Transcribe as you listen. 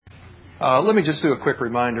Let me just do a quick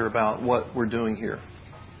reminder about what we're doing here.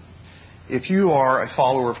 If you are a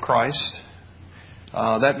follower of Christ,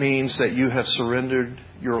 that means that you have surrendered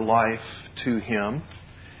your life to Him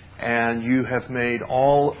and you have made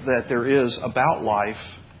all that there is about life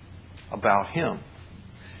about Him.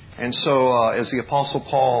 And so, as the Apostle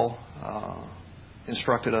Paul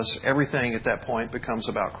instructed us, everything at that point becomes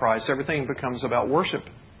about Christ. Everything becomes about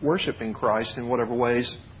worshiping Christ in whatever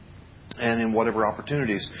ways and in whatever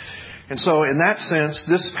opportunities. And so in that sense,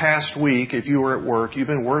 this past week, if you were at work, you've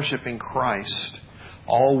been worshiping Christ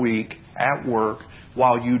all week at work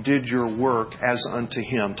while you did your work as unto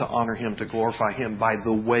Him, to honor Him, to glorify Him by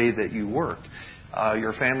the way that you worked.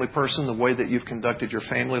 You're a family person, the way that you've conducted your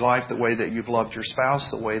family life, the way that you've loved your spouse,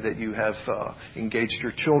 the way that you have engaged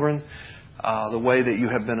your children, the way that you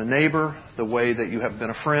have been a neighbor, the way that you have been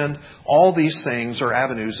a friend. All these things are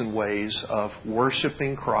avenues and ways of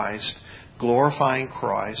worshiping Christ, glorifying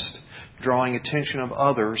Christ, drawing attention of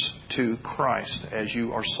others to Christ as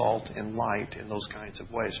you are salt and light in those kinds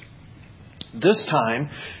of ways. This time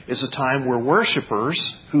is a time where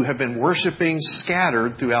worshipers who have been worshiping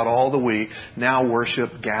scattered throughout all the week now worship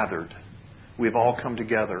gathered. We've all come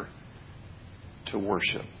together to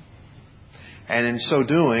worship. And in so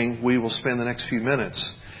doing, we will spend the next few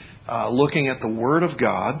minutes looking at the Word of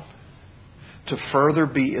God to further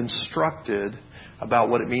be instructed about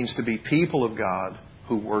what it means to be people of God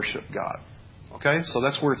who worship God. Okay? So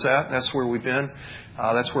that's where it's at. That's where we've been.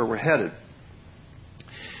 That's where we're headed.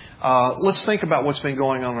 Let's think about what's been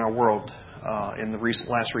going on in our world in the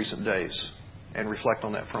last recent days and reflect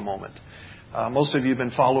on that for a moment. Most of you have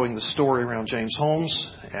been following the story around James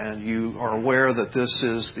Holmes, and you are aware that this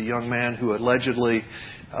is the young man who allegedly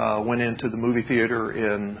went into the movie theater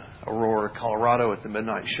in Aurora, Colorado at the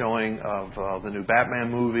midnight showing of the new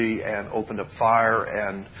Batman movie and opened up fire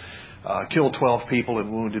and killed 12 people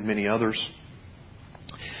and wounded many others.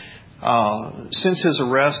 Since his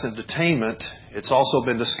arrest and detainment, it's also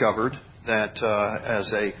been discovered that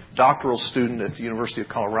as a doctoral student at the University of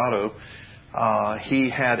Colorado, he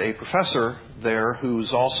had a professor there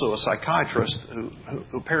who's also a psychiatrist who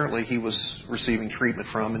apparently he was receiving treatment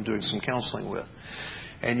from and doing some counseling with.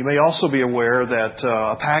 And you may also be aware that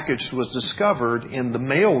a package was discovered in the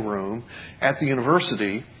mailroom at the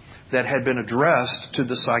university that had been addressed to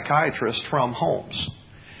the psychiatrist from Holmes.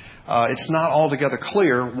 It's not altogether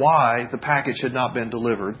clear why the package had not been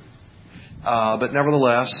delivered. But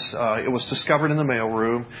nevertheless, it was discovered in the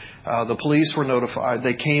mailroom. The police were notified.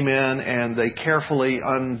 They came in and they carefully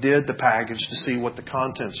undid the package to see what the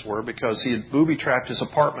contents were because he had booby-trapped his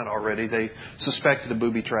apartment already. They suspected a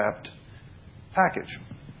booby-trapped package.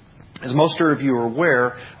 As most of you are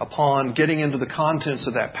aware, upon getting into the contents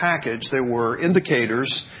of that package, there were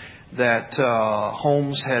indicators that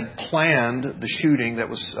Holmes had planned the shooting that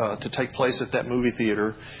was to take place at that movie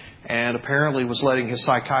theater and apparently was letting his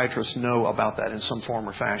psychiatrist know about that in some form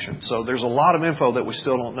or fashion. So there's a lot of info that we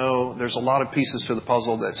still don't know. There's a lot of pieces to the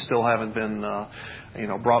puzzle that still haven't been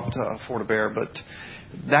brought to bear, but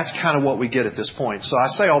that's kind of what we get at this point. So I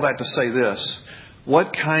say all that to say this.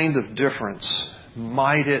 What kind of difference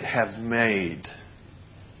might it have made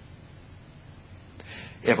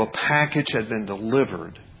if a package had been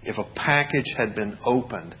delivered, if a package had been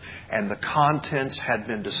opened and the contents had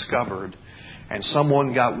been discovered and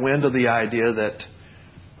someone got wind of the idea that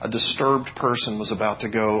a disturbed person was about to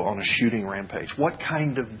go on a shooting rampage? What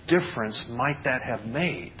kind of difference might that have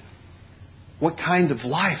made? What kind of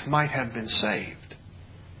life might have been saved?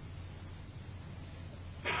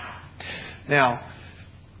 Now,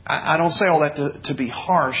 I don't say all that to be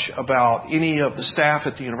harsh about any of the staff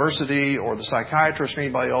at the university or the psychiatrist or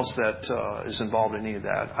anybody else that is involved in any of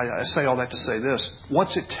that. I say all that to say this.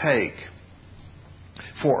 What's it take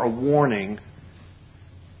for a warning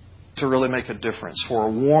to really make a difference, for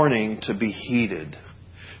a warning to be heeded?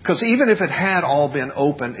 Because even if it had all been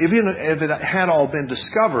opened, even if it had all been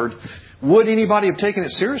discovered, would anybody have taken it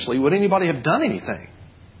seriously? Would anybody have done anything?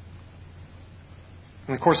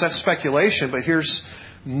 And of course, that's speculation, but here's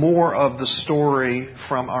more of the story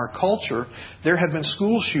from our culture. There have been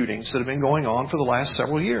school shootings that have been going on for the last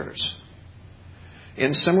several years.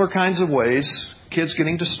 In similar kinds of ways, kids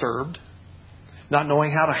getting disturbed, not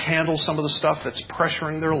knowing how to handle some of the stuff that's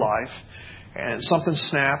pressuring their life, and something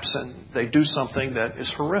snaps and they do something that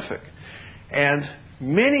is horrific. And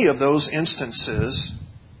many of those instances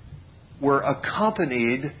were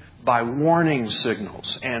accompanied by warning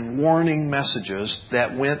signals and warning messages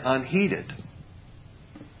that went unheeded.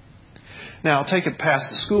 Now, take it past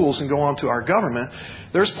the schools and go on to our government.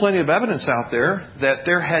 There's plenty of evidence out there that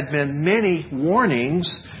there had been many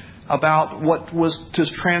warnings about what was to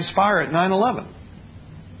transpire at 9/11.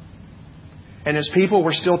 And as people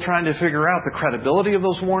were still trying to figure out the credibility of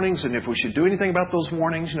those warnings and if we should do anything about those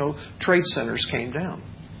warnings, trade centers came down.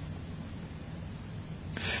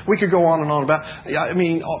 We could go on and on about,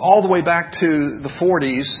 all the way back to the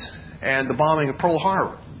 40s and the bombing of Pearl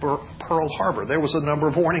Harbor. There was a number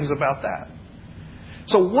of warnings about that.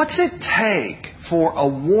 So what's it take for a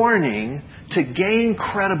warning to gain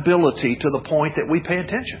credibility to the point that we pay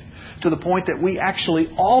attention? To the point that we actually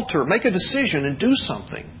alter, make a decision and do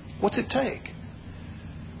something? What's it take?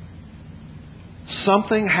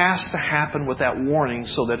 Something has to happen with that warning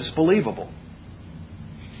so that it's believable.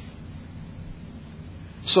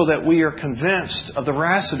 So that we are convinced of the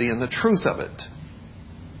veracity and the truth of it.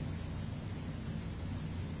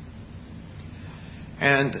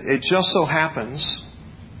 And it just so happens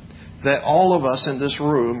that all of us in this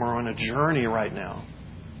room are on a journey right now,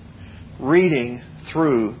 reading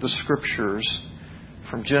through the Scriptures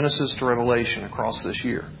from Genesis to Revelation across this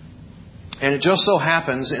year. And it just so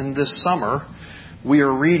happens in this summer, we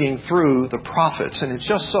are reading through the prophets. And it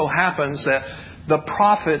just so happens that the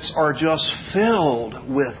prophets are just filled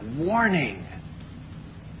with warning,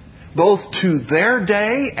 both to their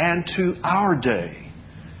day and to our day,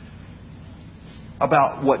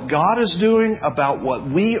 about what God is doing, about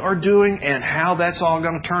what we are doing, and how that's all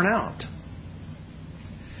going to turn out.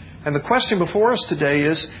 And the question before us today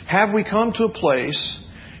is, have we come to a place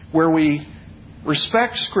where we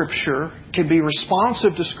respect Scripture, can be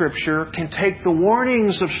responsive to Scripture, can take the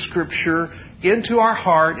warnings of Scripture into our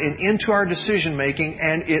heart and into our decision making,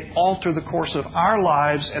 and it alter the course of our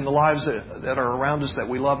lives and the lives that are around us that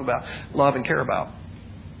we love and care about?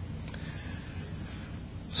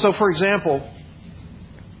 So, for example,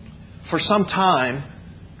 for some time,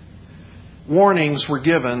 warnings were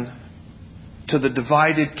given to the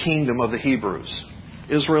divided kingdom of the Hebrews.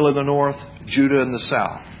 Israel in the north, Judah in the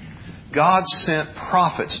south. God sent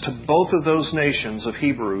prophets to both of those nations of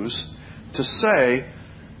Hebrews to say,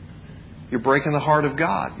 you're breaking the heart of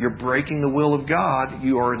God. You're breaking the will of God.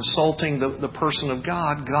 You are insulting the person of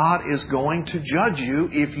God. God is going to judge you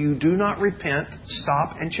if you do not repent,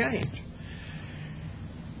 stop, and change.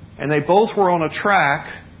 And they both were on a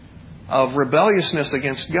track of rebelliousness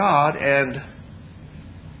against God, and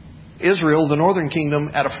Israel, the northern kingdom,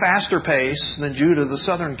 at a faster pace than Judah, the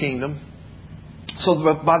southern kingdom. So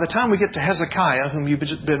by the time we get to Hezekiah, whom you've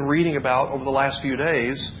been reading about over the last few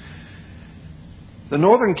days, the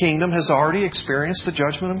northern kingdom has already experienced the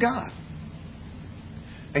judgment of God.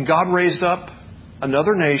 And God raised up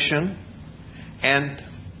another nation and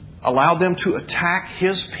allowed them to attack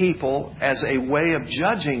His people as a way of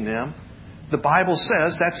judging them. The Bible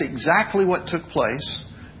says that's exactly what took place.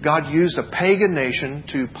 God used a pagan nation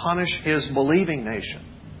to punish His believing nation.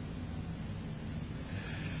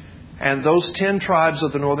 And those 10 tribes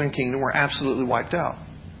of the northern kingdom were absolutely wiped out.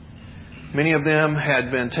 Many of them had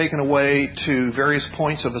been taken away to various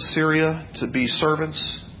points of Assyria to be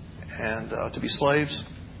servants and to be slaves.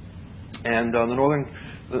 And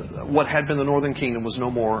what had been the northern kingdom was no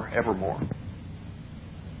more, evermore.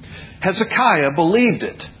 Hezekiah believed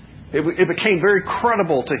it. It became very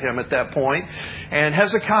credible to him at that point. And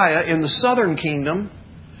Hezekiah in the southern kingdom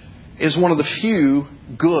is one of the few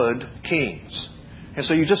good kings. And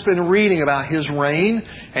so you've just been reading about his reign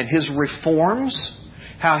and his reforms,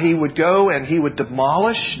 how he would go and he would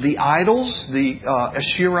demolish the idols, the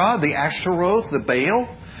Asherah, the Ashtaroth, the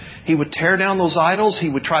Baal. He would tear down those idols. He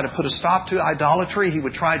would try to put a stop to idolatry. He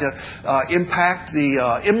would try to impact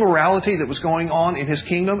the immorality that was going on in his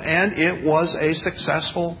kingdom. And it was a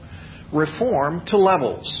successful reform to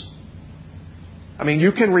levels. I mean,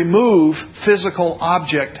 you can remove physical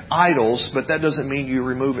object idols, but that doesn't mean you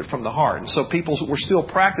remove it from the heart. And so people were still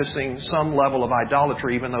practicing some level of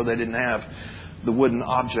idolatry, even though they didn't have the wooden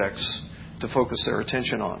objects to focus their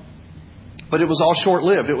attention on. But it was all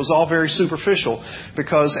short-lived. It was all very superficial,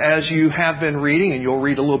 because as you have been reading, and you'll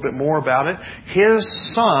read a little bit more about it,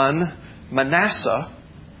 his son Manasseh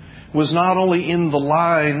was not only in the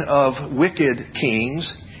line of wicked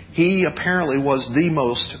kings, he apparently was the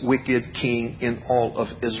most wicked king in all of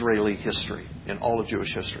Israeli history, in all of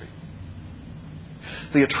Jewish history.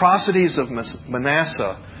 The atrocities of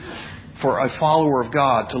Manasseh, for a follower of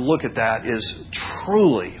God to look at that, is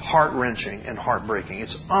truly heart-wrenching and heartbreaking.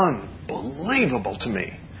 It's unbelievable to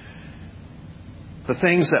me. The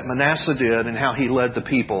things that Manasseh did and how he led the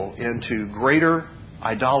people into greater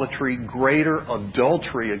idolatry, greater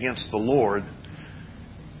adultery against the Lord,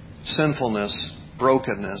 sinfulness,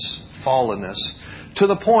 brokenness, fallenness, to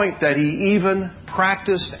the point that he even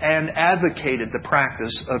practiced and advocated the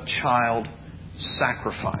practice of child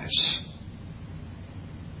sacrifice,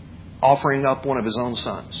 offering up one of his own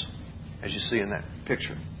sons, as you see in that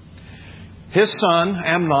picture. His son,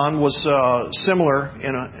 Amnon, was similar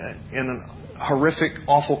in a horrific,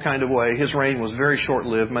 awful kind of way. His reign was very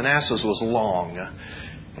short-lived. Manasseh's was long.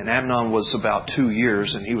 And Amnon was about 2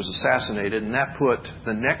 years, and he was assassinated. And that put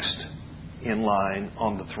the next in line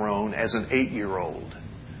on the throne as an 8-year-old,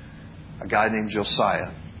 a guy named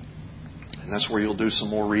Josiah. And that's where you'll do some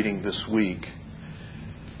more reading this week.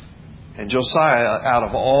 And Josiah, out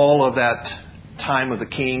of all of that time of the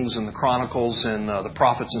Kings and the Chronicles and the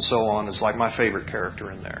prophets and so on, is like my favorite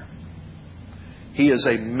character in there. He is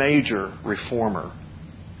a major reformer.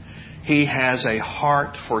 He has a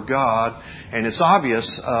heart for God, and it's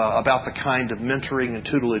obvious about the kind of mentoring and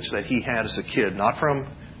tutelage that he had as a kid, not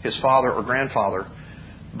from his father or grandfather,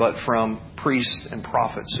 but from priests and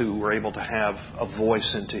prophets who were able to have a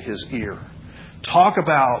voice into his ear. Talk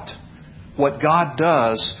about what God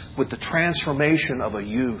does with the transformation of a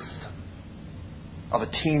youth, of a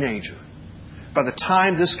teenager. By the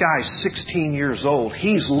time this guy is 16 years old,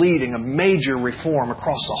 he's leading a major reform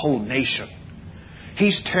across the whole nation.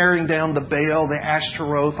 He's tearing down the Baal, the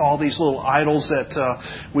Ashtaroth, all these little idols that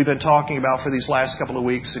we've been talking about for these last couple of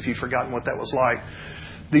weeks, if you've forgotten what that was like.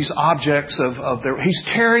 These objects he's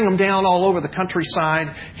tearing them down all over the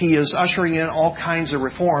countryside. He is ushering in all kinds of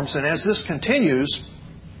reforms. And as this continues,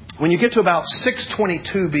 when you get to about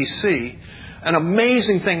 622 BC, an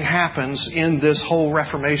amazing thing happens in this whole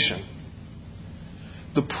Reformation.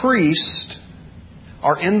 The priests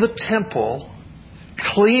are in the temple,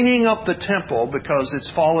 cleaning up the temple because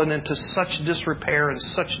it's fallen into such disrepair and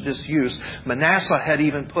such disuse. Manasseh had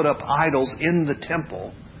even put up idols in the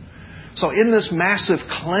temple. So in this massive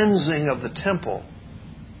cleansing of the temple,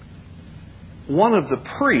 one of the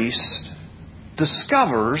priests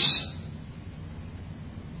discovers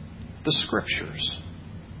the Scriptures.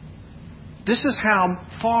 This is how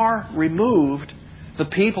far removed the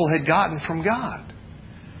people had gotten from God.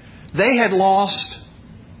 They had lost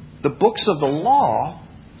the books of the law.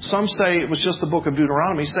 Some say it was just the book of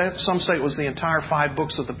Deuteronomy. Some say it was the entire 5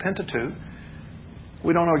 books of the Pentateuch.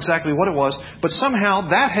 We don't know exactly what it was. But somehow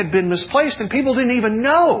that had been misplaced, and people didn't even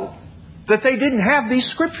know that they didn't have these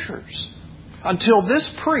Scriptures until this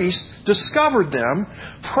priest discovered them,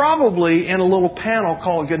 probably in a little panel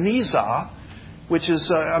called Geniza, which is,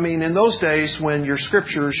 in those days when your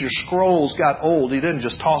Scriptures, your scrolls got old, you didn't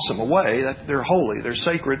just toss them away. They're holy. They're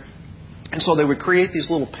sacred. And so they would create these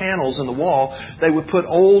little panels in the wall. They would put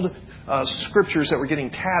old Scriptures that were getting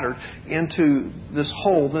tattered into this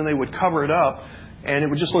hole. Then they would cover it up, and it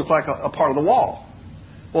would just look like a part of the wall.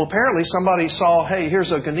 Well, apparently somebody saw, hey, here's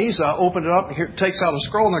a Geniza, opened it up, and here takes out a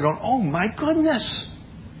scroll, and they're going, oh my goodness.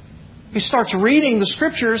 He starts reading the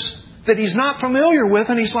Scriptures that he's not familiar with,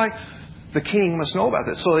 and he's like, the king must know about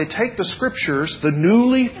this. So they take the Scriptures, the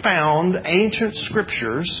newly found ancient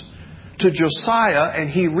Scriptures, to Josiah,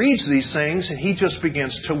 and he reads these things, and he just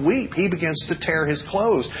begins to weep. He begins to tear his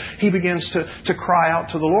clothes. He begins to cry out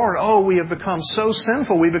to the Lord, oh, we have become so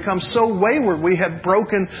sinful. We've become so wayward. We have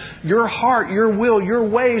broken your heart, your will, your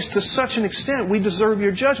ways to such an extent. We deserve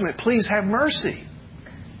your judgment. Please have mercy.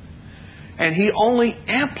 And he only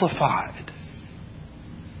amplified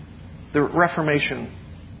the Reformation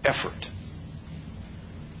effort.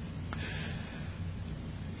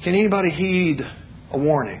 Can anybody heed a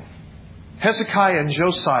warning? Hezekiah and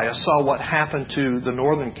Josiah saw what happened to the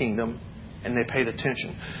northern kingdom, and they paid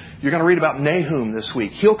attention. You're going to read about Nahum this week.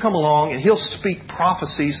 He'll come along and he'll speak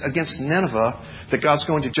prophecies against Nineveh, that God's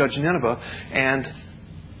going to judge Nineveh. And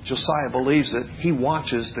Josiah believes it. He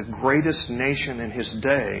watches the greatest nation in his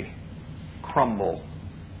day crumble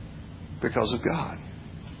because of God.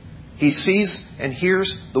 He sees and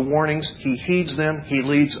hears the warnings. He heeds them. He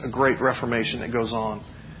leads a great reformation that goes on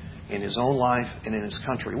in his own life and in his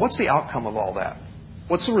country. What's the outcome of all that?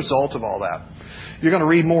 What's the result of all that? You're going to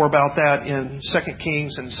read more about that in 2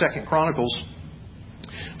 Kings and 2 Chronicles.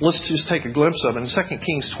 Let's just take a glimpse of it. In 2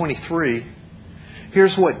 Kings 23,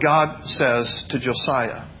 here's what God says to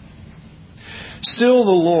Josiah. Still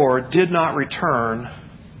the Lord did not return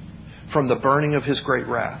from the burning of His great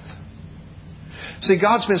wrath. See,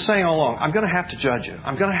 God's been saying all along, I'm going to have to judge you.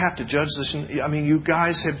 I'm going to have to judge this. You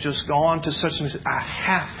guys have just gone to such an extent. I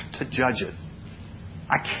have to judge it.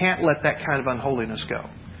 I can't let that kind of unholiness go.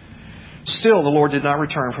 Still, the Lord did not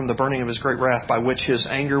return from the burning of His great wrath by which His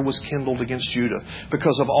anger was kindled against Judah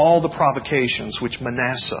because of all the provocations which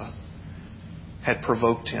Manasseh had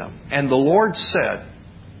provoked him. And the Lord said,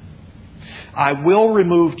 I will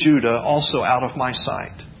remove Judah also out of my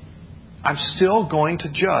sight. I'm still going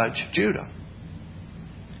to judge Judah,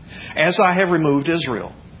 as I have removed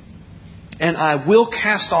Israel. And I will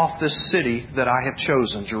cast off this city that I have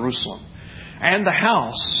chosen, Jerusalem, and the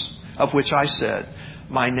house of which I said,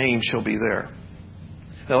 my name shall be there.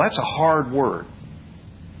 Now that's a hard word.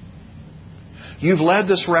 You've led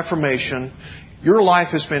this Reformation. Your life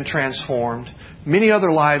has been transformed. Many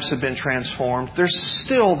other lives have been transformed. There's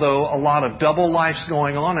still, though, a lot of double lives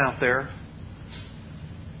going on out there.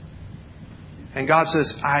 And God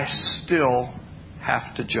says, I still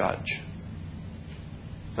have to judge.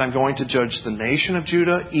 I'm going to judge the nation of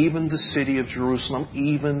Judah, even the city of Jerusalem,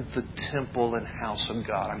 even the temple and house of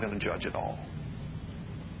God. I'm going to judge it all.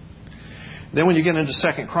 Then when you get into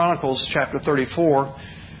 2 Chronicles chapter 34,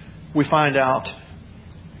 we find out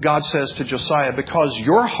God says to Josiah, because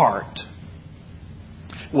your heart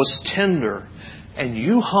was tender and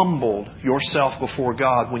you humbled yourself before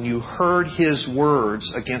God when you heard His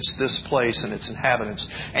words against this place and its inhabitants,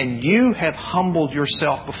 and you have humbled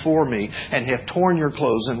yourself before me and have torn your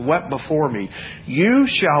clothes and wept before me, you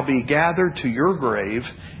shall be gathered to your grave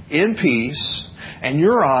in peace, and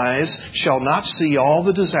your eyes shall not see all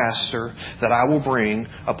the disaster that I will bring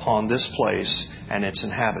upon this place and its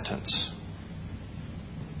inhabitants.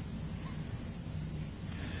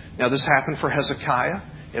 Now this happened for Hezekiah.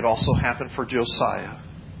 It also happened for Josiah.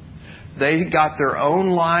 They got their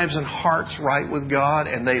own lives and hearts right with God,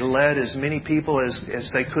 and they led as many people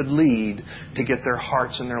as they could lead to get their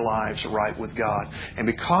hearts and their lives right with God. And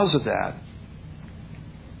because of that,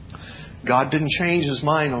 God didn't change His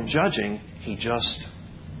mind on judging. He just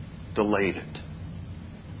delayed it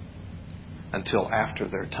until after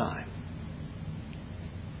their time.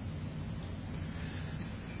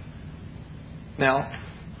 Now,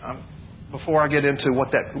 before I get into what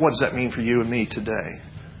does that mean for you and me today,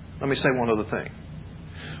 let me say one other thing.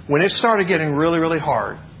 When it started getting really, really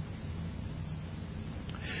hard,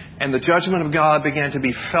 and the judgment of God began to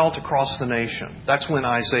be felt across the nation, that's when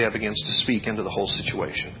Isaiah begins to speak into the whole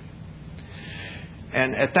situation.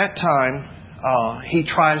 And at that time, he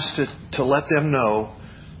tries to let them know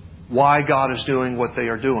why God is doing what they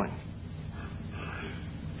are doing.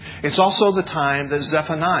 It's also the time that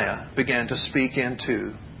Zephaniah began to speak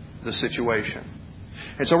into the situation.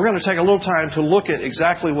 And so we're going to take a little time to look at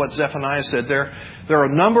exactly what Zephaniah said. There are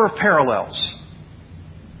a number of parallels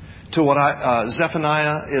to what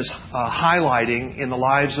Zephaniah is highlighting in the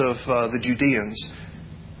lives of the Judeans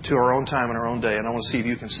to our own time and our own day. And I want to see if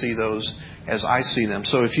you can see those as I see them.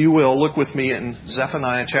 So if you will, look with me in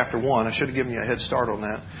Zephaniah chapter 1. I should have given you a head start on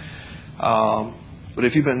that. But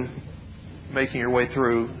if you've been making your way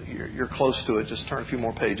through, you're close to it. Just turn a few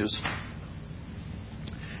more pages.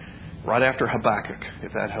 Right after Habakkuk,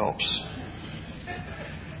 if that helps.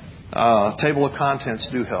 Table of contents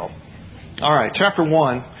do help. All right, chapter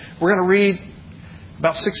 1. We're going to read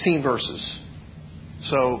about 16 verses.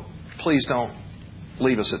 So please don't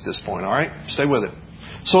leave us at this point, all right? Stay with it.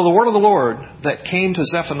 So the word of the Lord that came to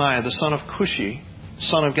Zephaniah, the son of Cushi,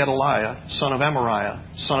 son of Gedaliah, son of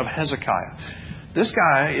Amariah, son of Hezekiah. This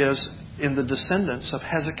guy is in the descendants of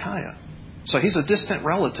Hezekiah. So he's a distant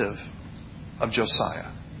relative of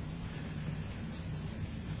Josiah.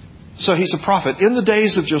 So he's a prophet. In the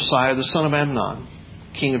days of Josiah, the son of Amnon,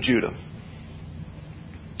 king of Judah,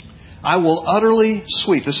 I will utterly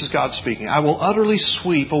sweep, this is God speaking, I will utterly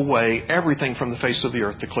sweep away everything from the face of the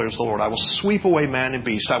earth, declares the Lord. I will sweep away man and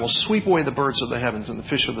beast. I will sweep away the birds of the heavens and the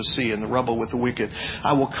fish of the sea and the rebel with the wicked.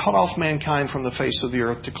 I will cut off mankind from the face of the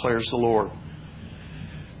earth, declares the Lord.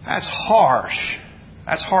 That's harsh.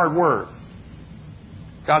 That's hard word.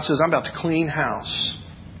 God says, I'm about to clean house.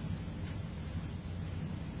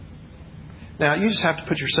 Now, you just have to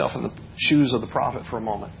put yourself in the shoes of the prophet for a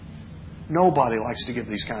moment. Nobody likes to give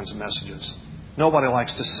these kinds of messages. Nobody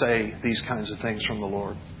likes to say these kinds of things from the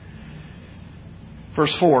Lord.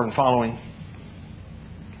 Verse 4 and following.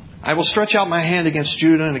 I will stretch out my hand against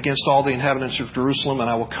Judah and against all the inhabitants of Jerusalem, and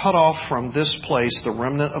I will cut off from this place the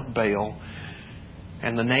remnant of Baal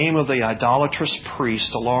and the name of the idolatrous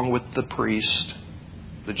priest along with the priest,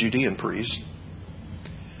 the Judean priest,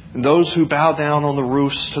 and those who bow down on the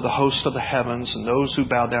roofs to the host of the heavens, and those who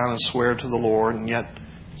bow down and swear to the Lord, and yet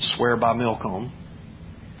swear by Milcom,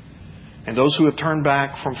 and those who have turned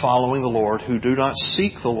back from following the Lord, who do not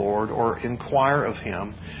seek the Lord or inquire of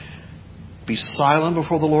Him. Be silent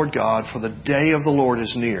before the Lord God, for the day of the Lord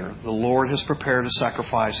is near. The Lord has prepared a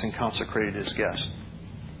sacrifice and consecrated His guest.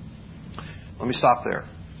 Let me stop there.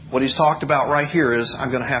 What he's talked about right here is, I'm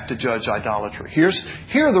going to have to judge idolatry. Here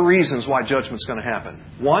are the reasons why judgment's going to happen.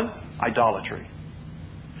 One, idolatry.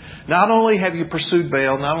 Not only have you pursued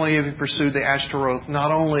Baal, not only have you pursued the Ashtaroth,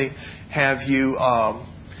 not only have you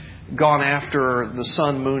gone after the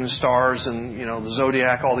sun, moon, and stars, and the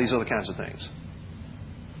zodiac, all these other kinds of things,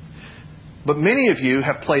 but many of you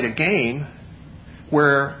have played a game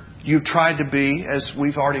where You've tried to be, as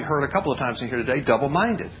we've already heard a couple of times in here today,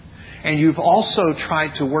 double-minded. And you've also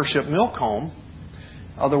tried to worship Milcom.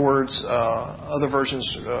 Other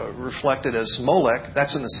versions reflect it as Molech.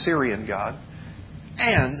 That's an Assyrian god.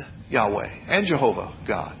 And Yahweh. And Jehovah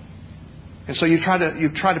God. And so you've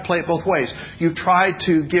tried to play it both ways. You've tried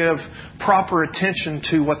to give proper attention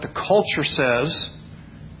to what the culture says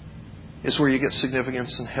is where you get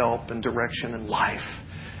significance and help and direction and life.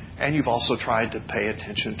 And you've also tried to pay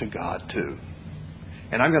attention to God too.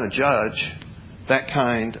 And I'm going to judge that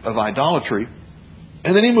kind of idolatry.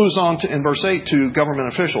 And then he moves on in verse 8 to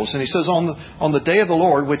government officials. And he says, on the day of the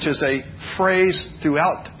Lord, which is a phrase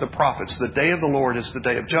throughout the prophets, the day of the Lord is the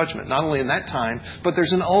day of judgment. Not only in that time, but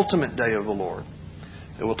there's an ultimate day of the Lord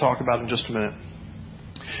that we'll talk about in just a minute.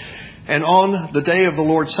 And on the day of the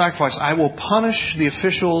Lord's sacrifice, I will punish the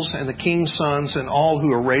officials and the king's sons and all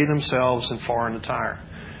who array themselves in foreign attire.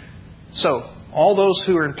 So, all those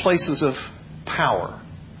who are in places of power,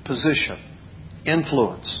 position,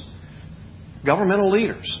 influence, governmental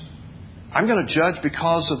leaders, I'm going to judge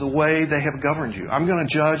because of the way they have governed you. I'm going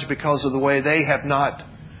to judge because of the way they have not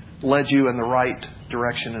led you in the right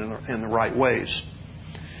direction and in the right ways.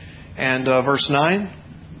 And verse 9,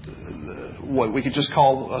 what we could just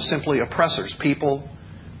call simply oppressors, people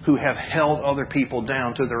who have held other people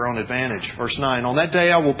down to their own advantage. Verse 9, on that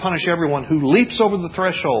day I will punish everyone who leaps over the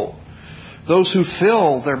threshold, those who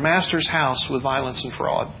fill their master's house with violence and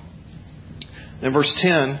fraud. In verse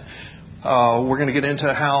 10, we're going to get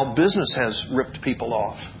into how business has ripped people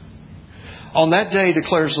off. On that day,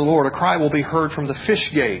 declares the Lord, a cry will be heard from the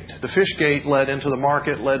fish gate. The fish gate led into the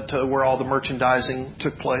market, led to where all the merchandising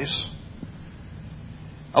took place.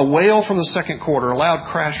 A wail from the second quarter, a loud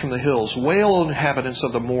crash from the hills. Wail, inhabitants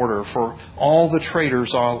of the mortar, for all the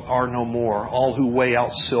traders are no more. All who weigh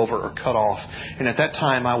out silver are cut off. And at that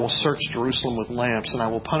time I will search Jerusalem with lamps, and I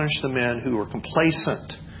will punish the men who are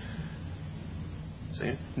complacent.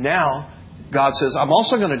 See? Now, God says, I'm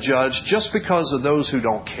also going to judge just because of those who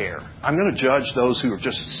don't care. I'm going to judge those who are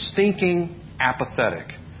just stinking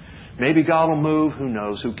apathetic. Maybe God will move. Who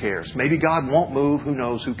knows? Who cares? Maybe God won't move. Who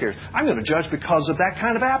knows? Who cares? I'm going to judge because of that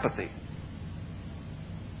kind of apathy.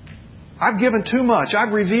 I've given too much.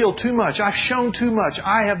 I've revealed too much. I've shown too much.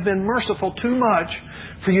 I have been merciful too much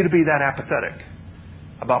for you to be that apathetic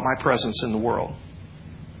about my presence in the world.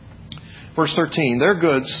 Verse 13, their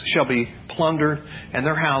goods shall be plundered and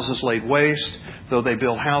their houses laid waste. Though they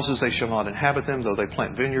build houses, they shall not inhabit them. Though they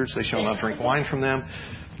plant vineyards, they shall not drink wine from them.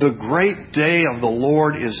 The great day of the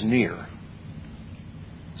Lord is near.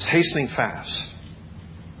 It's hastening fast.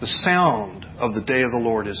 The sound of the day of the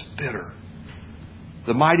Lord is bitter.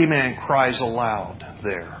 The mighty man cries aloud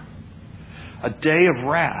there. A day of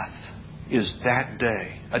wrath is that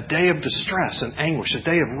day. A day of distress and anguish. A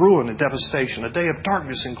day of ruin and devastation. A day of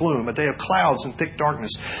darkness and gloom. A day of clouds and thick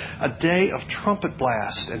darkness. A day of trumpet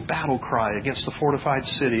blast and battle cry against the fortified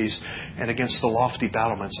cities and against the lofty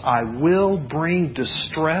battlements. I will bring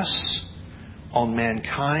distress on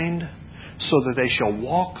mankind so that they shall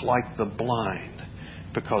walk like the blind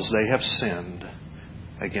because they have sinned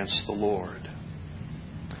against the Lord.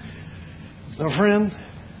 Now, friend,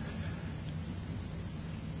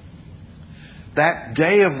 that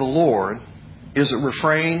day of the Lord is a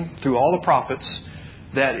refrain through all the prophets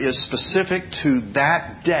that is specific to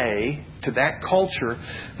that day, to that culture,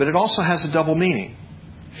 but it also has a double meaning.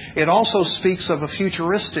 It also speaks of a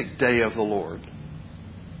futuristic day of the Lord.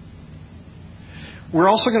 We're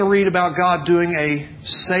also going to read about God doing a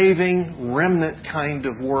saving remnant kind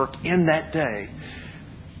of work in that day.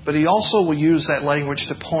 But He also will use that language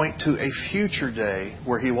to point to a future day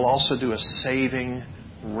where He will also do a saving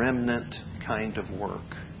remnant kind of work.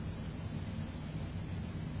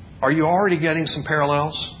 Are you already getting some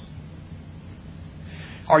parallels?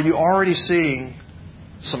 Are you already seeing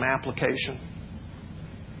some application?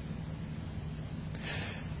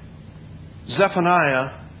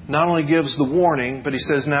 Zephaniah not only gives the warning, but he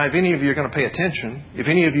says, now if any of you are going to pay attention, if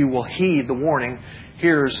any of you will heed the warning,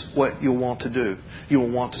 here's what you'll want to do. You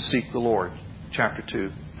will want to seek the Lord. Chapter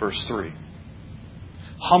 2, verse 3.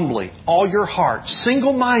 Humbly, all your heart,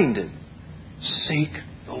 single-minded, seek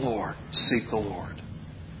the Lord. Seek the Lord.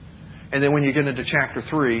 And then when you get into chapter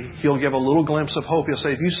 3, He'll give a little glimpse of hope. He'll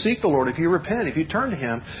say, if you seek the Lord, if you repent, if you turn to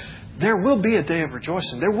Him, there will be a day of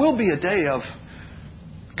rejoicing. There will be a day of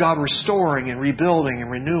God restoring and rebuilding and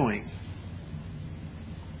renewing.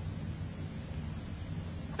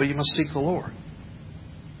 But you must seek the Lord.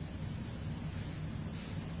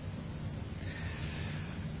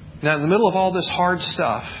 Now, in the middle of all this hard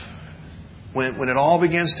stuff, when it all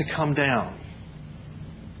begins to come down,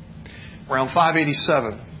 around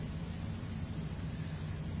 587,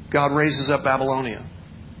 God raises up Babylonia.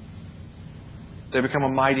 They become a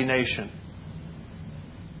mighty nation.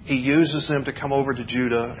 He uses them to come over to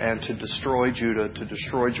Judah and to destroy Judah, to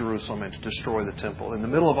destroy Jerusalem, and to destroy the temple. In the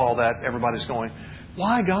middle of all that, everybody's going,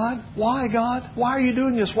 "Why, God? Why, God? Why are you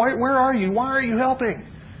doing this? Where are you? Why are you helping?"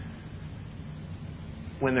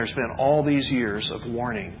 When there's been all these years of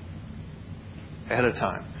warning ahead of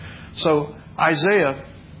time. So Isaiah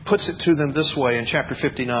puts it to them this way in chapter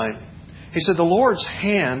 59. He said, "The Lord's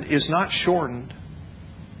hand is not shortened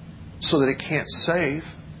so that it can't save."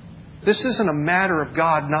 This isn't a matter of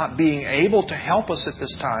God not being able to help us at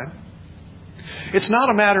this time. It's not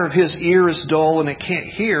a matter of His ear is dull and it can't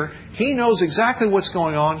hear. He knows exactly what's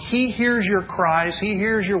going on. He hears your cries. He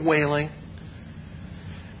hears your wailing.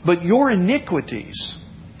 But your iniquities,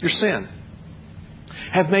 your sin,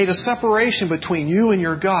 have made a separation between you and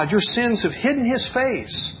your God. Your sins have hidden His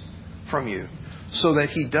face from you so that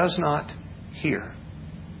He does not hear.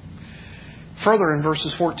 Further in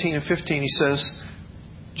verses 14 and 15 He says,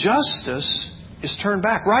 "Justice is turned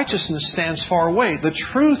back. Righteousness stands far away. The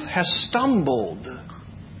truth has stumbled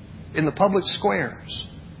in the public squares."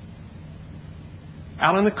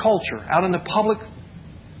 Out in the culture, out in the public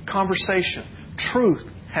conversation, truth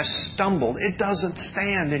has stumbled. It doesn't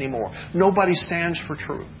stand anymore. Nobody stands for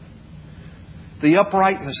truth. The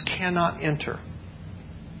uprightness cannot enter.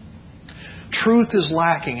 Truth is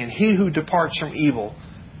lacking, and he who departs from evil,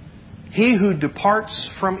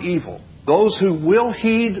 those who will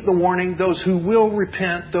heed the warning, those who will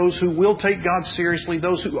repent, those who will take God seriously,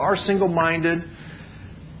 those who are single-minded,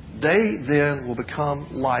 they then will become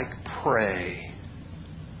like prey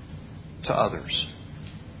to others.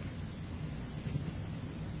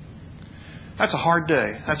 That's a hard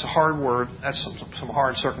day. That's a hard word. That's some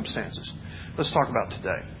hard circumstances. Let's talk about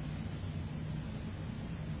today.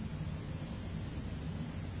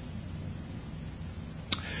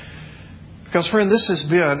 Because, friend, this has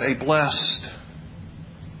been a blessed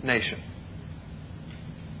nation.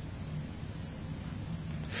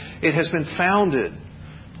 It has been founded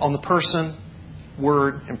on the person,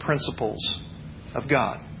 word, and principles of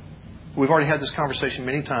God. We've already had this conversation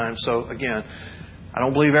many times, so again, I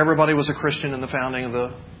don't believe everybody was a Christian in the founding of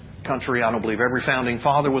the country. I don't believe every founding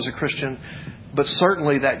father was a Christian. But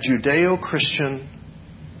certainly that Judeo-Christian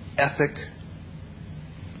ethic,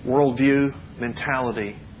 worldview,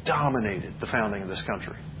 mentality dominated the founding of this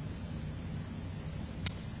country.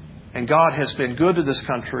 And God has been good to this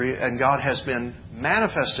country, and God has been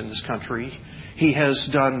manifest in this country. He has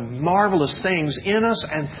done marvelous things in us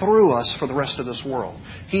and through us for the rest of this world.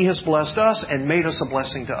 He has blessed us and made us a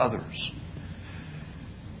blessing to others.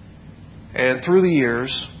 And through the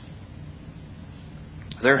years,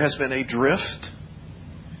 there has been a drift.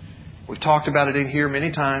 We've talked about it in here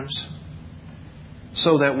many times.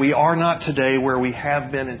 So that we are not today where we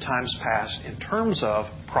have been in times past in terms of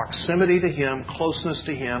proximity to Him, closeness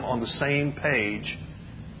to Him, on the same page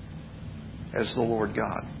as the Lord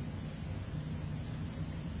God.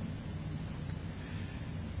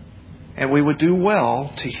 And we would do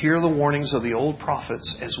well to hear the warnings of the old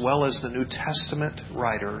prophets as well as the New Testament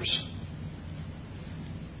writers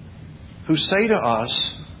who say to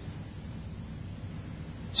us,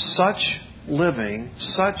 such living,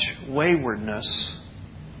 such waywardness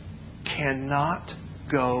cannot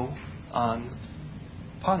go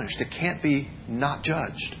unpunished. It can't be not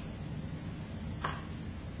judged.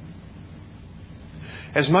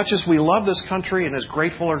 As much as we love this country and as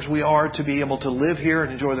grateful as we are to be able to live here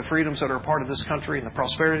and enjoy the freedoms that are a part of this country and the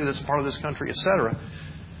prosperity that's a part of this country, etc.,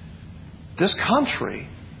 this country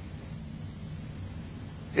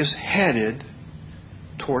is headed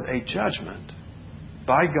toward a judgment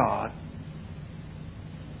by God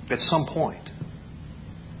at some point.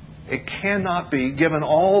 It cannot be, given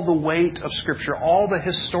all the weight of Scripture, all the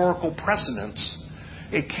historical precedents,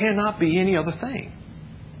 it cannot be any other thing.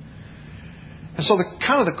 And so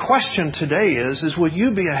the question today is will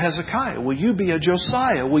you be a Hezekiah? Will you be a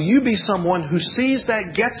Josiah? Will you be someone who sees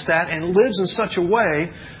that, gets that, and lives in such a way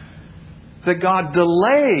that God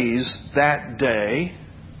delays that day,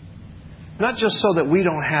 not just so that we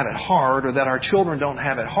don't have it hard or that our children don't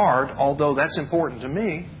have it hard, although that's important to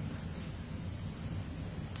me,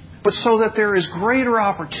 but so that there is greater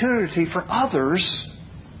opportunity for others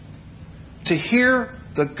to hear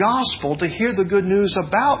the gospel, to hear the good news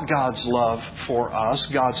about God's love for us,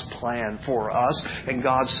 God's plan for us, and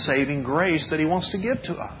God's saving grace that He wants to give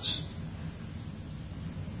to us.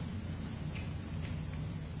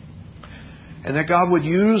 And that God would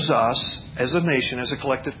use us as a nation, as a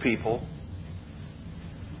collective people,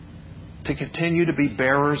 to continue to be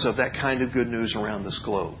bearers of that kind of good news around this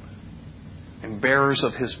globe. And bearers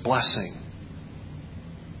of His blessing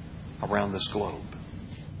around this globe.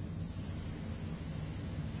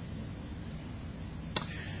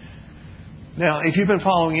 Now, if you've been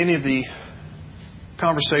following any of the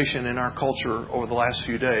conversation in our culture over the last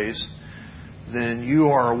few days, then you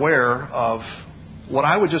are aware of what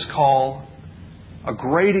I would just call a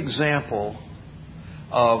great example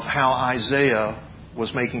of how Isaiah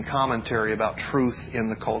was making commentary about truth in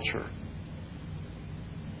the culture.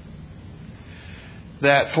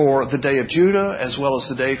 That for the day of Judah, as well as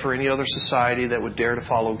the day for any other society that would dare to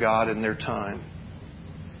follow God in their time,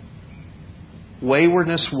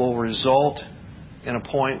 waywardness will result in a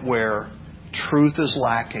point where truth is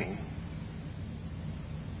lacking.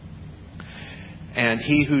 And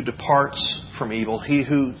he who departs from evil, he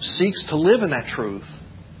who seeks to live in that truth,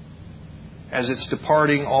 as it's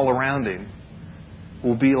departing all around him,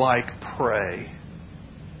 will be like prey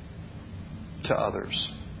to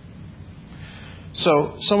others.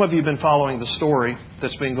 So, some of you have been following the story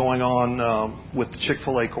that's been going on with the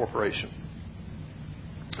Chick-fil-A Corporation.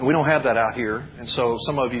 And we don't have that out here, and so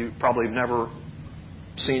some of you probably have never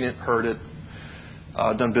seen it, heard it,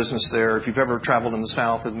 done business there. If you've ever traveled in the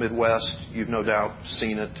South or the Midwest, you've no doubt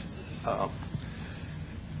seen it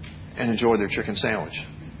and enjoyed their chicken sandwich.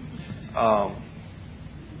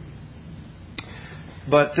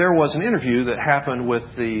 But there was an interview that happened with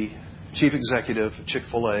the chief executive of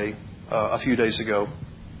Chick-fil-A a few days ago.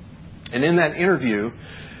 And in that interview,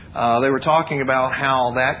 they were talking about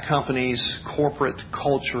how that company's corporate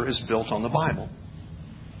culture is built on the Bible.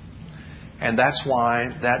 And that's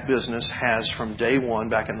why that business has, from day one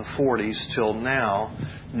back in the 40s till now,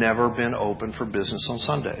 never been open for business on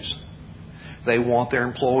Sundays. They want their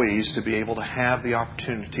employees to be able to have the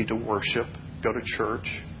opportunity to worship, go to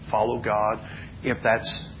church, follow God, if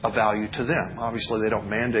that's a value to them. Obviously, they don't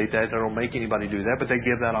mandate that. They don't make anybody do that, but they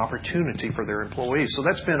give that opportunity for their employees. So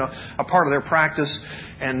that's been a part of their practice,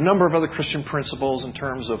 and a number of other Christian principles in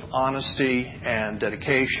terms of honesty and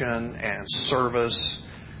dedication and service,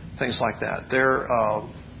 things like that. Their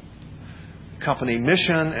company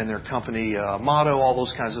mission and their company motto, all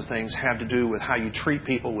those kinds of things, have to do with how you treat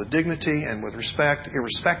people with dignity and with respect,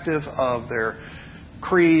 irrespective of their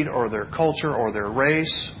creed or their culture or their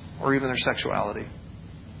race or even their sexuality.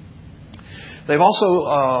 They've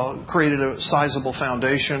also created a sizable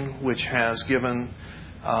foundation which has given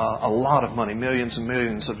a lot of money, millions and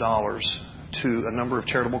millions of dollars, to a number of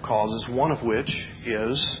charitable causes, one of which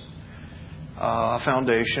is a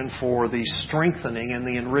foundation for the strengthening and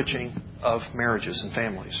the enriching of marriages and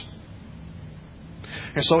families.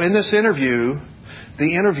 And so in this interview,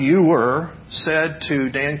 the interviewer said to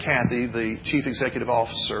Dan Cathy, the Chief Executive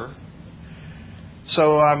Officer,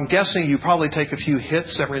 so I'm guessing you probably take a few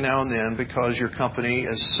hits every now and then because your company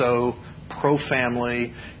is so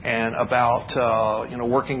pro-family and about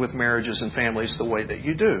working with marriages and families the way that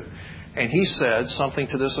you do. And he said something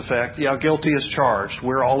to this effect, yeah, guilty as charged.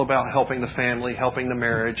 We're all about helping the family, helping the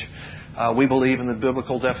marriage. We believe in the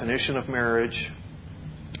biblical definition of marriage.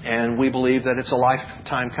 And we believe that it's a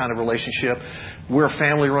lifetime kind of relationship. We're a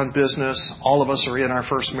family-run business. All of us are in our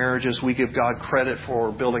first marriages. We give God credit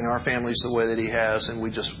for building our families the way that He has, and we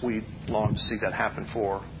long to see that happen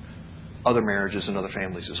for other marriages and other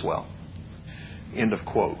families as well. End of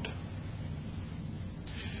quote.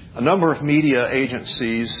 A number of media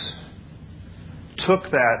agencies took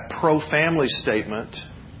that pro-family statement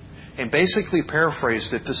and basically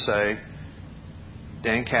paraphrased it to say,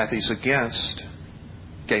 Dan Cathy's against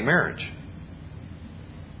gay marriage.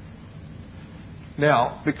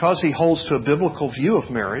 Now, because he holds to a biblical view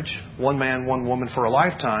of marriage, one man, one woman for a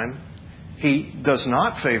lifetime, he does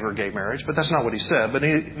not favor gay marriage, but that's not what he said. But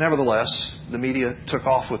nevertheless, the media took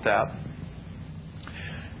off with that.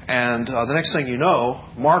 And the next thing you know,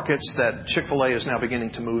 markets that Chick-fil-A is now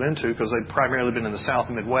beginning to move into, because they've primarily been in the South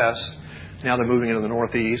and Midwest, now they're moving into the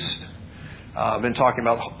Northeast. I've been talking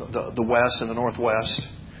about the West and the Northwest.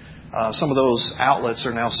 Some of those outlets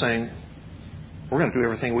are now saying, we're going to do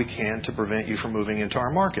everything we can to prevent you from moving into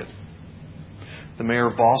our market. The mayor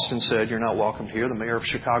of Boston said, you're not welcome here. The mayor of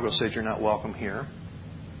Chicago said, you're not welcome here.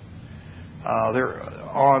 They're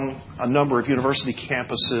on a number of university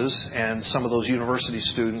campuses, and some of those university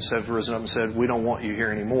students have risen up and said, we don't want you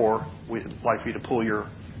here anymore. We'd like for you to pull your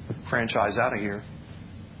franchise out of here.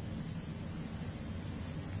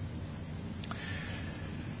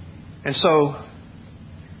 And so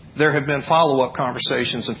there have been follow-up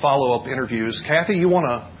conversations and follow-up interviews. Cathy, you want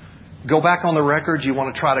to go back on the record? You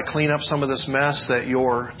want to try to clean up some of this mess that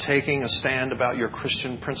you're taking a stand about your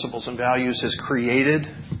Christian principles and values has created?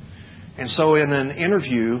 And so in an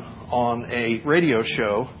interview on a radio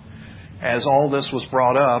show, as all this was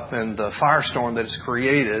brought up and the firestorm that it's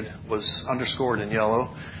created was underscored in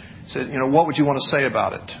yellow, Said, what would you want to say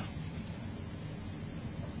about it?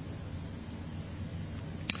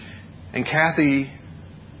 And Kathy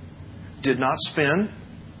did not spin,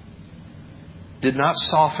 did not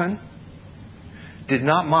soften, did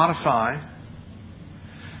not modify,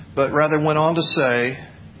 but rather went on to say,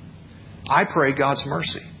 I pray God's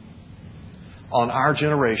mercy on our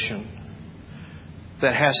generation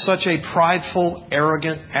that has such a prideful,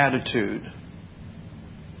 arrogant attitude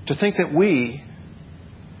to think that we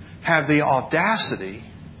have the audacity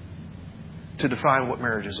to define what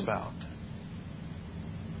marriage is about.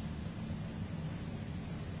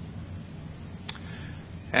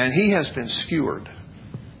 And he has been skewered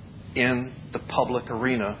in the public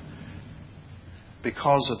arena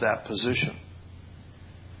because of that position.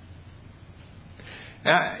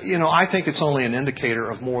 I think it's only an indicator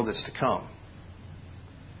of more that's to come.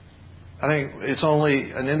 I think it's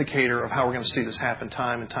only an indicator of how we're going to see this happen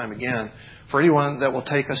time and time again. For anyone that will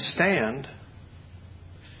take a stand,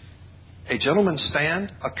 a gentleman's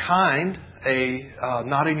stand, a kind,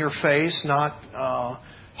 not in your face, not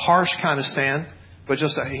harsh kind of stand, but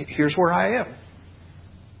just here's where I am.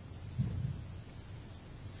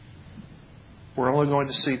 We're only going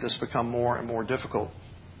to see this become more and more difficult.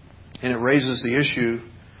 And it raises the issue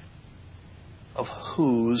of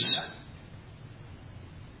whose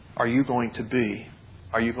are you going to be?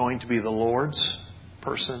 Are you going to be the Lord's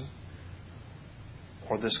person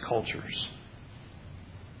or this culture's?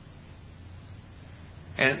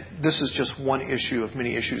 And this is just one issue of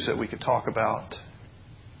many issues that we could talk about.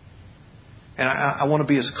 And I want to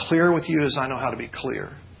be as clear with you as I know how to be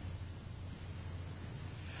clear.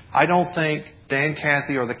 I don't think Dan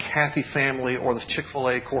Cathy or the Cathy family or the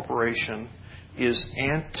Chick-fil-A Corporation is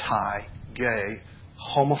anti-gay,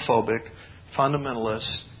 homophobic,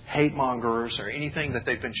 fundamentalist, hate mongers, or anything that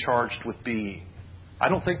they've been charged with being. I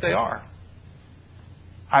don't think they are.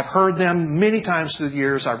 I've heard them many times through the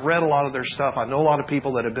years. I've read a lot of their stuff. I know a lot of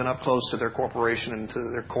people that have been up close to their corporation and to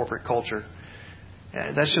their corporate culture.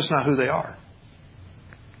 And that's just not who they are.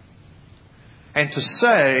 And to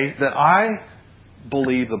say that I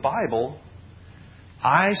believe the Bible,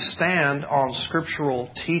 I stand on scriptural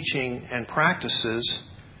teaching and practices,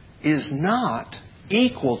 is not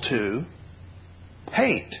equal to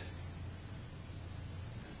hate.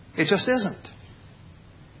 It just isn't.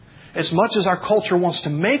 As much as our culture wants to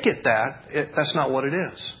make it that's not what it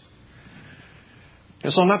is.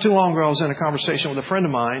 And so not too long ago, I was in a conversation with a friend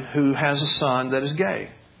of mine who has a son that is gay.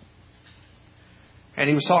 And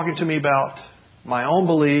he was talking to me about my own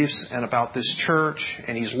beliefs and about this church,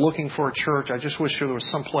 and he's looking for a church. I just wish there was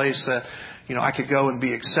some place that, I could go and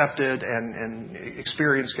be accepted and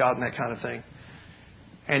experience God and that kind of thing.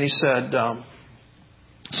 And he said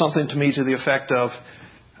something to me to the effect of,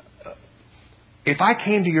 if I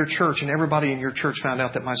came to your church and everybody in your church found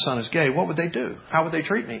out that my son is gay, what would they do? How would they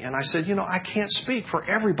treat me? And I said, I can't speak for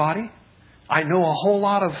everybody. I know a whole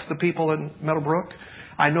lot of the people in Meadowbrook.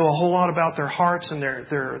 I know a whole lot about their hearts and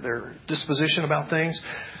their disposition about things.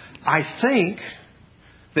 I think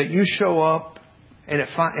that you show up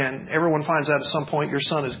and everyone finds out at some point your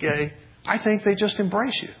son is gay. I think they just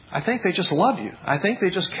embrace you. I think they just love you. I think they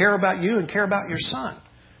just care about you and care about your son.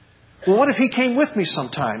 Well, what if he came with me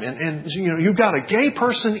sometime and you've got a gay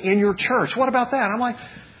person in your church? What about that? I'm like,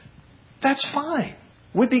 that's fine.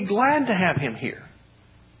 We'd be glad to have him here.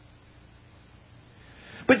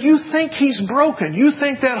 But you think he's broken. You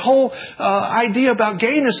think that whole idea about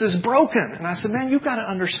gayness is broken. And I said, man, you've got to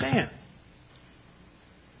understand.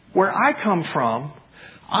 Where I come from,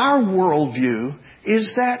 our worldview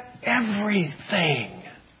is that everything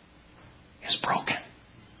is broken.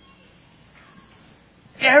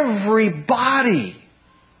 Everybody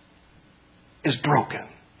is broken.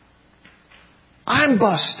 I'm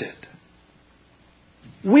busted.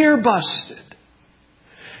 We're busted.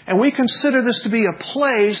 And we consider this to be a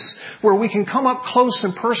place where we can come up close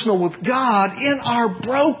and personal with God in our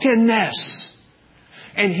brokenness.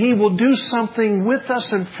 And He will do something with us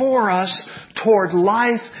and for us toward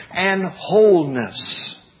life and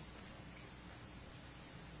wholeness.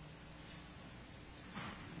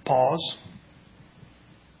 Pause.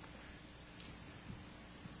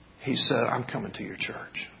 He said, I'm coming to your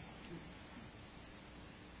church.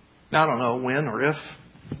 Now, I don't know when or if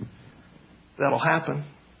that'll happen.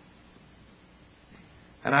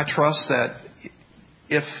 And I trust that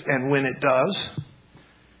if and when it does,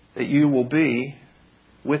 that you will be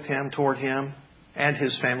with Him, toward Him, and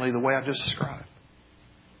His family the way I've just described.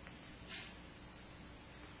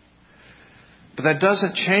 But that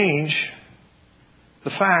doesn't change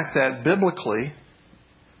the fact that biblically,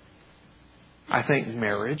 I think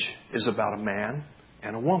marriage is about a man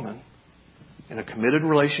and a woman in a committed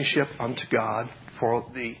relationship unto God for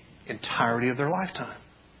the entirety of their lifetime.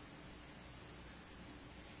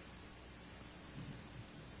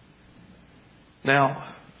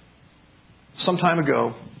 Now, some time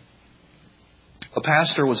ago, a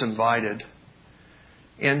pastor was invited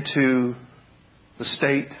into the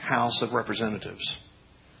State House of Representatives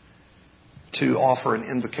to offer an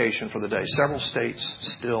invocation for the day. Several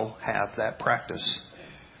states still have that practice,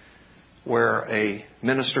 where a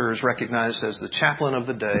minister is recognized as the chaplain of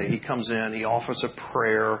the day. He comes in, he offers a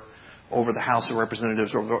prayer over the House of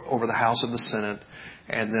Representatives, over the House of the Senate,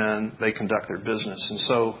 and then they conduct their business. And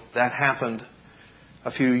so that happened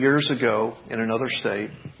a few years ago in another state.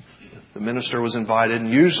 The minister was invited,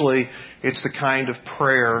 and usually it's the kind of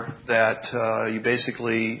prayer that you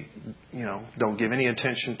basically, don't give any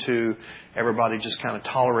attention to. Everybody just kind of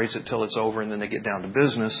tolerates it till it's over, and then they get down to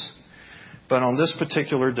business. But on this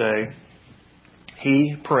particular day,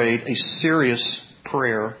 he prayed a serious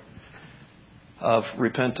prayer of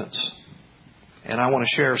repentance. And I want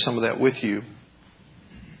to share some of that with you.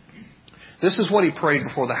 This is what he prayed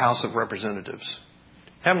before the House of Representatives.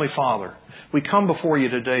 Heavenly Father, we come before you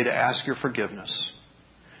today to ask your forgiveness,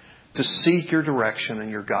 to seek your direction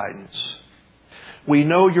and your guidance. We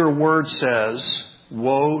know your word says,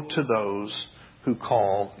 woe to those who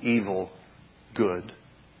call evil good.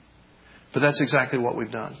 But that's exactly what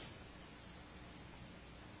we've done.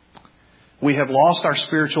 We have lost our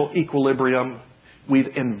spiritual equilibrium. We've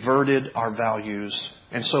inverted our values.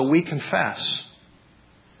 And so we confess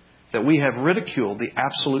that we have ridiculed the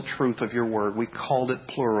absolute truth of your word. We called it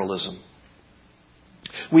pluralism.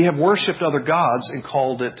 We have worshipped other gods and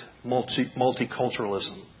called it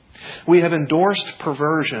multiculturalism. We have endorsed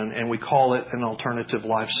perversion and we call it an alternative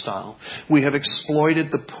lifestyle. We have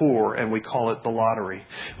exploited the poor and we call it the lottery.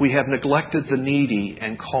 We have neglected the needy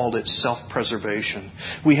and called it self-preservation.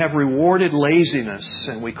 We have rewarded laziness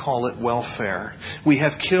and we call it welfare. We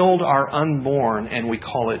have killed our unborn and we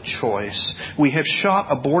call it choice. We have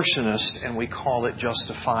shot abortionists and we call it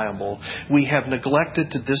justifiable. We have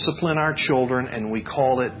neglected to discipline our children and we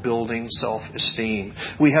call it building self-esteem.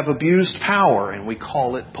 We have abused power and we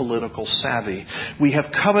call it political savvy. We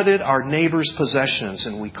have coveted our neighbor's possessions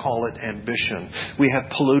and we call it ambition. We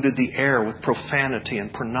have polluted the air with profanity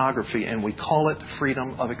and pornography and we call it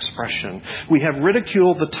freedom of expression. We have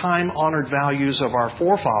ridiculed the time-honored values of our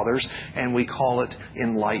forefathers and we call it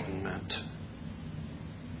enlightenment.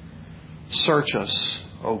 Search us,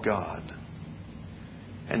 O God,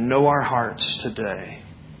 and know our hearts today.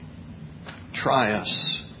 Try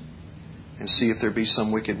us and see if there be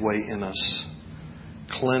some wicked way in us.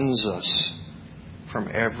 Cleanse us from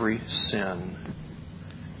every sin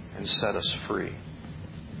and set us free.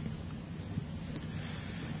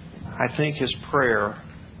 I think his prayer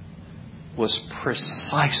was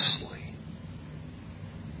precisely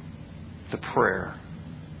the prayer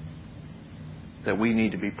that we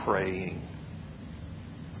need to be praying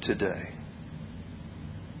today.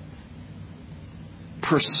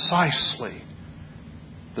 Precisely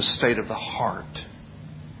the state of the heart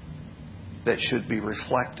that should be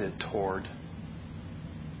reflected toward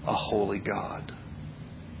a holy God.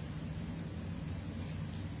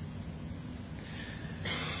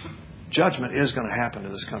 Judgment is going to happen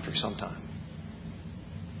in this country sometime.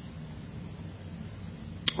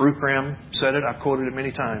 Ruth Graham said it, I've quoted it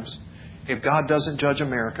many times. If God doesn't judge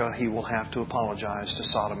America, He will have to apologize to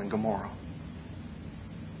Sodom and Gomorrah.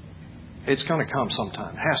 It's going to come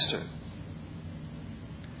sometime. Has to.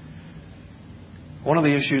 One of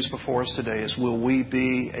the issues before us today is, will we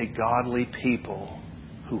be a godly people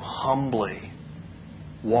who humbly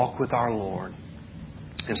walk with our Lord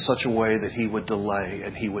in such a way that He would delay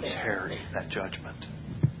and He would tarry that judgment,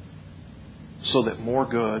 so that more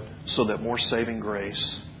good, so that more saving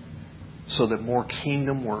grace, so that more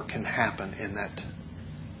kingdom work can happen in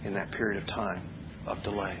that period of time of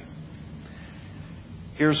delay.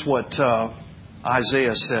 Here's what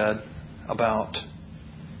Isaiah said about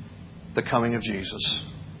the coming of Jesus,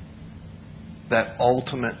 that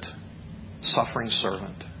ultimate suffering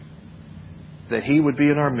servant, that He would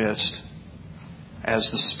be in our midst as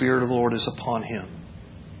the Spirit of the Lord is upon Him,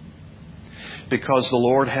 because the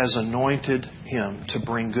Lord has anointed Him to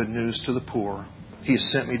bring good news to the poor. He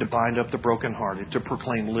has sent me to bind up the brokenhearted, to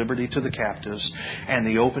proclaim liberty to the captives, and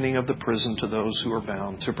the opening of the prison to those who are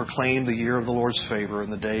bound, to proclaim the year of the Lord's favor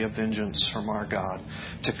and the day of vengeance from our God,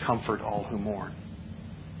 to comfort all who mourn.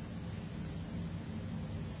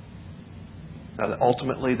 Now,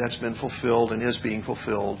 ultimately, that's been fulfilled and is being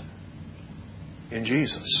fulfilled in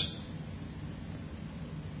Jesus,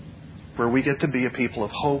 where we get to be a people of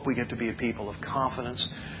hope, we get to be a people of confidence,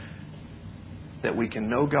 that we can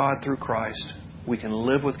know God through Christ, We can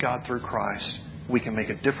live with God through Christ. We can make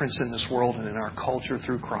a difference in this world and in our culture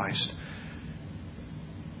through Christ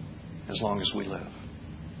as long as we live.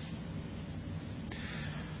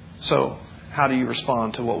 So, how do you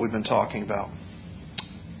respond to what we've been talking about?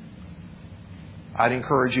 I'd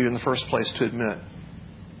encourage you in the first place to admit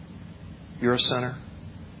you're a sinner.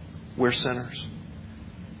 We're sinners.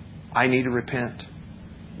 I need to repent.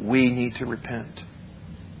 We need to repent.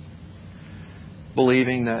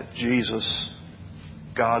 Believing that Jesus,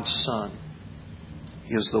 God's Son,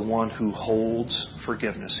 is the one who holds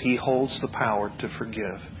forgiveness. He holds the power to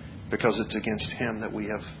forgive because it's against Him that we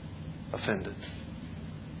have offended.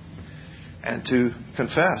 And to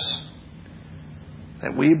confess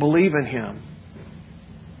that we believe in Him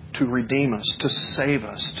to redeem us, to save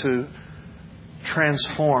us, to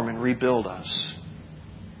transform and rebuild us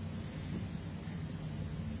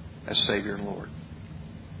as Savior and Lord.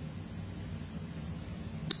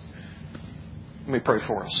 Let me pray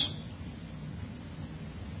for us.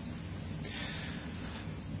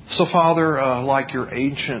 So, Father, like your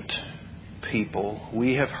ancient people,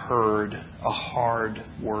 we have heard a hard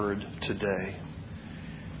word today.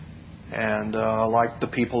 And like the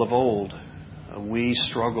people of old, we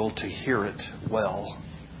struggle to hear it well.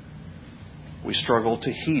 We struggle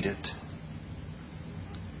to heed it.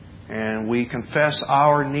 And we confess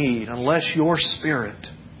our need. Unless your Spirit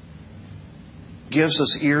gives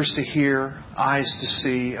us ears to hear, eyes to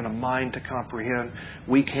see, and a mind to comprehend,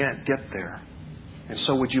 we can't get there. And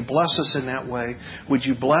so would you bless us in that way? Would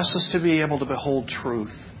you bless us to be able to behold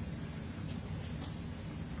truth?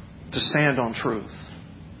 To stand on truth.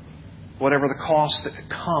 Whatever the cost that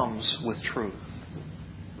comes with truth.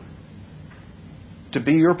 To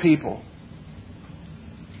be your people.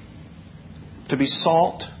 To be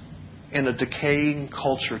salt in a decaying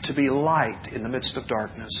culture. To be light in the midst of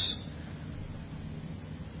darkness.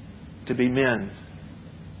 To be men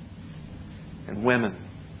and women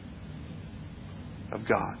of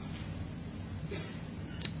God.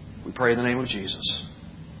 We pray in the name of Jesus.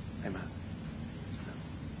 Amen.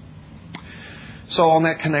 So on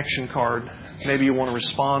that connection card, maybe you want to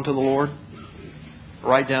respond to the Lord.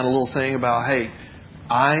 Write down a little thing about, hey,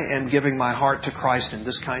 I am giving my heart to Christ in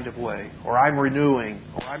this kind of way. Or I'm renewing.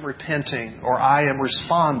 Or I'm repenting. Or I am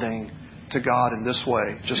responding to God in this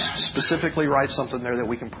way. Just specifically write something there that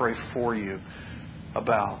we can pray for you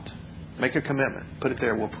about. Make a commitment. Put it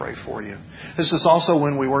there. We'll pray for you. This is also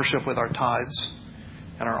when we worship with our tithes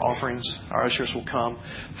and our offerings. Our ushers will come.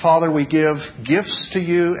 Father, we give gifts to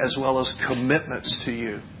you as well as commitments to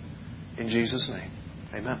you. In Jesus' name.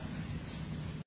 Amen.